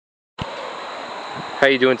How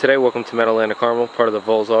you doing today? Welcome to Meadowland of Carmel, part of the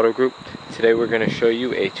Vols Auto Group. Today we're going to show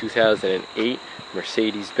you a 2008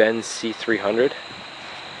 Mercedes-Benz C300.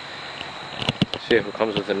 This vehicle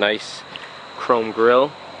comes with a nice chrome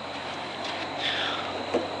grille.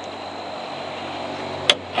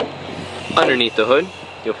 Underneath the hood,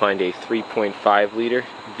 you'll find a 3.5 liter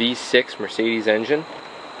V6 Mercedes engine.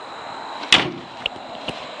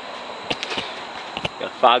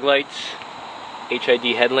 Got fog lights,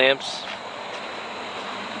 HID headlamps,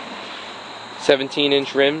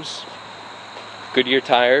 17-inch rims, Goodyear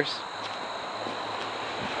tires.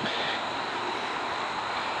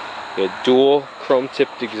 You got dual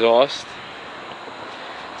chrome-tipped exhaust.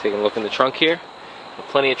 Taking a look in the trunk here. Got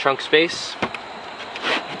plenty of trunk space.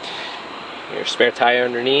 Your spare tire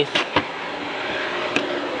underneath.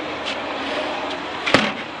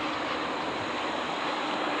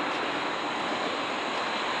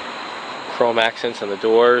 Chrome accents on the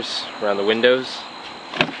doors, around the windows.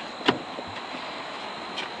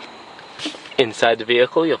 Inside the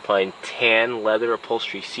vehicle, you'll find tan leather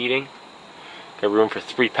upholstery seating. Got room for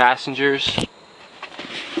 3 passengers. A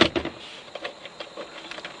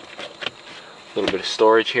little bit of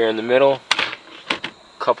storage here in the middle.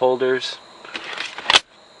 Cup holders.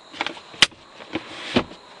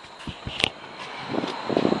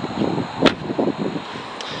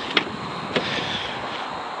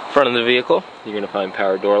 Front of the vehicle, you're going to find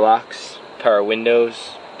power door locks, power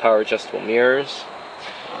windows, power adjustable mirrors,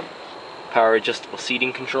 power adjustable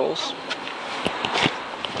seating controls,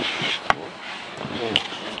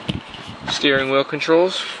 steering wheel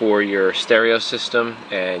controls for your stereo system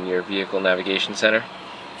and your vehicle navigation center,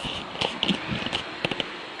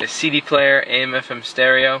 a CD player, AM/FM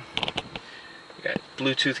stereo. You got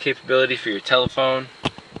Bluetooth capability for your telephone,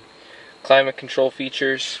 climate control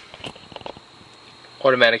features,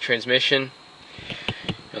 automatic transmission.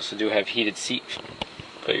 You also do have heated seat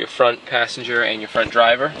for your front passenger and your front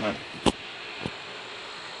driver.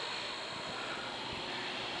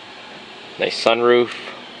 Nice sunroof.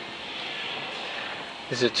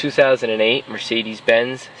 This is a 2008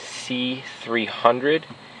 Mercedes-Benz C300.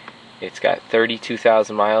 It's got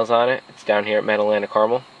 32,000 miles on it. It's down here at Meadowland of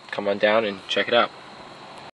Carmel. Come on down and check it out.